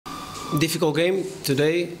Difficult game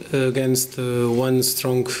today against one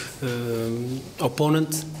strong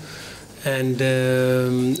opponent, and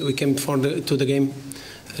we came to the game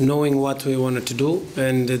knowing what we wanted to do,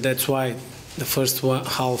 and that's why the first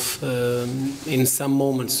half, in some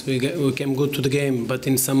moments we came good to the game, but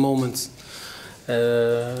in some moments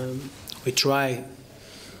we try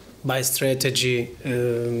by strategy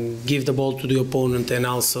give the ball to the opponent and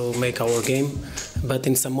also make our game, but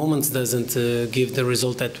in some moments doesn't give the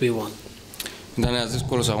result that we want. Ήταν ένας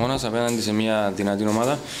δύσκολος αγώνας απέναντι σε μια δυνατή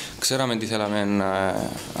ομάδα. Ξέραμε τι θέλαμε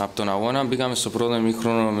από τον αγώνα. Μπήκαμε στο πρώτο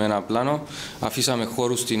ημίχρονο με ένα πλάνο. Αφήσαμε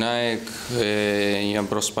χώρους στην ΑΕΚ για να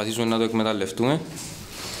προσπαθήσουμε να το εκμεταλλευτούμε.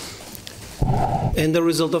 And the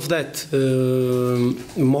result of that,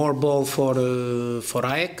 more ball for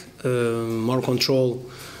ΑΕΚ, more control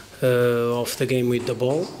of the game with the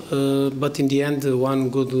ball, but in the end one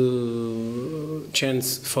good chance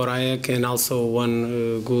for ΑΕΚ and also one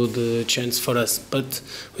good chance for us, but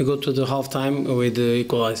we go to the half time with the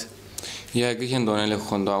equalizer. Η ΑΕΚ είχε τον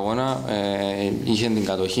έλεγχο του αγώνα, είχε την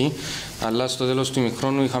κατοχή, αλλά στο τέλος του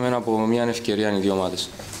ημιχρόνου είχαμε από μια ευκαιρία οι δύο ομάδες.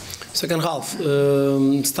 Second half,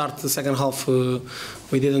 the second half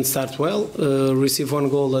we didn't start well, received one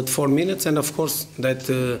goal at 4 minutes, and of course that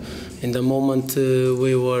in the moment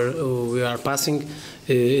we are passing,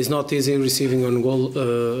 it's not easy receiving one goal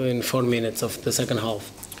in 4 minutes of the second half.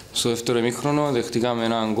 Στο δεύτερο ημίχρονο δεχτήκαμε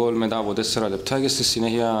ένα γκολ μετά από 4 λεπτά και στη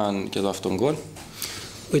συνέχεια και το αυτόν γκολ.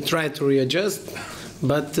 We tried to readjust,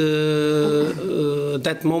 but at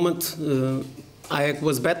that moment ΑΕΚ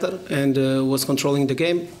was better and was controlling the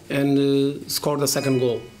game and scored the second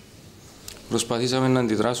goal. Προσπαθήσαμε να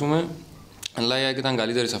αντιδράσουμε, αλλά η ΑΕΚ ήταν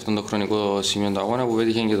καλύτερη σε αυτόν τον χρονικό σημείο του αγώνα που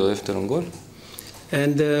πέτυχε και το δεύτερο γκολ.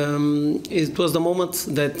 And it was the moment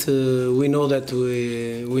that we know that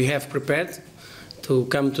we have prepared to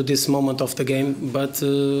come to this moment of the game, but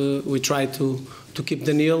we try to keep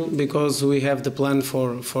the nil because we have the plan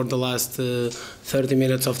for the last 30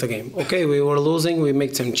 minutes of the game. Okay, we were losing, we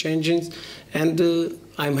make some changes, and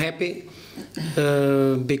I'm happy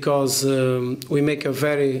because we make a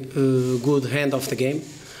very good hand of the game.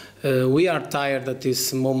 We are tired at this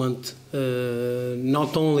moment,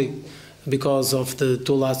 not only because of the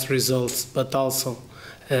two last results, but also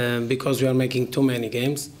because we are making too many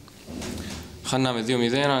games. Χάναμε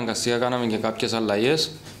 2-0, αναγκαστικά κάναμε και κάποιες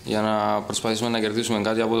αλλαγές για να προσπαθήσουμε να κερδίσουμε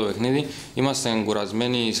κάτι από το παιχνίδι. Είμαστε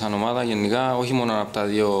κουρασμένοι σαν ομάδα γενικά, όχι μόνο από τα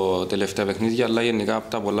δύο τελευταία παιχνίδια, αλλά γενικά από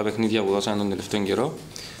τα πολλά παιχνίδια που δώσαμε τον τελευταίο καιρό.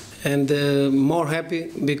 And more happy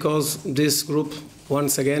because this group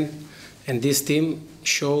once again and this team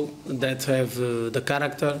show that have the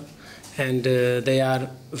character and they are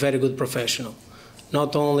very good professional.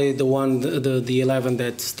 Not only the 11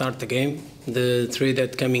 that start the game, the 3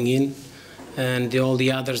 that coming in, and all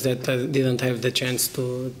the others that didn't have the chance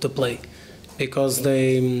to play, because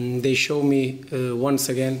they show me once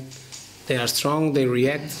again they are strong, they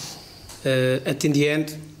react, and in the end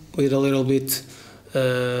with a little bit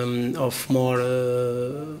of more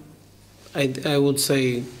I would say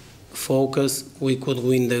focus, we could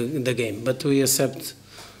win the game, but we accept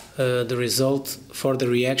the result for the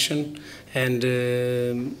reaction, and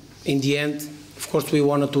in the end of course we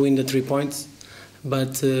wanted to win the 3 points,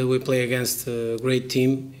 but we play against a great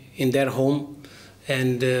team in their home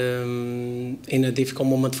and in a difficult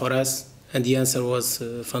moment for us, and the answer was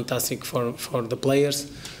fantastic for the players.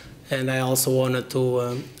 And I also wanted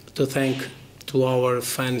to thank to our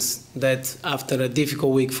fans that after a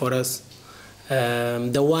difficult week for us,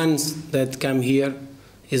 the ones that come here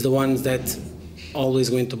is the ones that always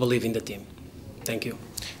going to believe in the team. Thank you.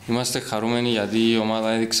 Είμαστε χαρούμενοι γιατί η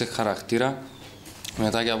ομάδα έδειξε χαρακτήρα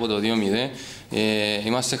μετά και από το 2-0.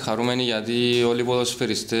 Είμαστε χαρούμενοι γιατί όλοι οι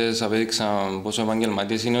ποδοσφαιριστές απέδειξαν πόσο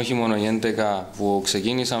επαγγελματίες είναι, όχι μόνο οι 11 που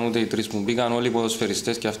ξεκίνησαν, ούτε οι 3 που μπήκαν, όλοι οι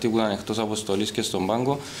ποδοσφαιριστές και αυτοί που ήταν εκτός αποστολής και στον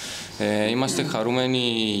πάγκο. Είμαστε χαρούμενοι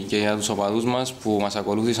και για τους οπαδούς μας που μας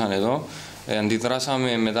ακολούθησαν εδώ.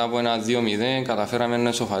 Αντιδράσαμε μετά από ένα 2-0, καταφέραμε να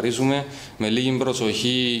ισοφαρίσουμε. Με λίγη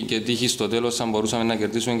προσοχή και τύχη στο τέλος θα μπορούσαμε να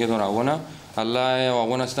κερδίσουμε και τον αγώνα. Αλλά ο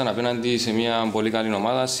αγώνας ήταν απέναντι σε μια πολύ καλή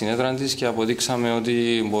ομάδα, στην έδρα της, και αποδείξαμε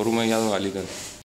ότι μπορούμε για το καλύτερο.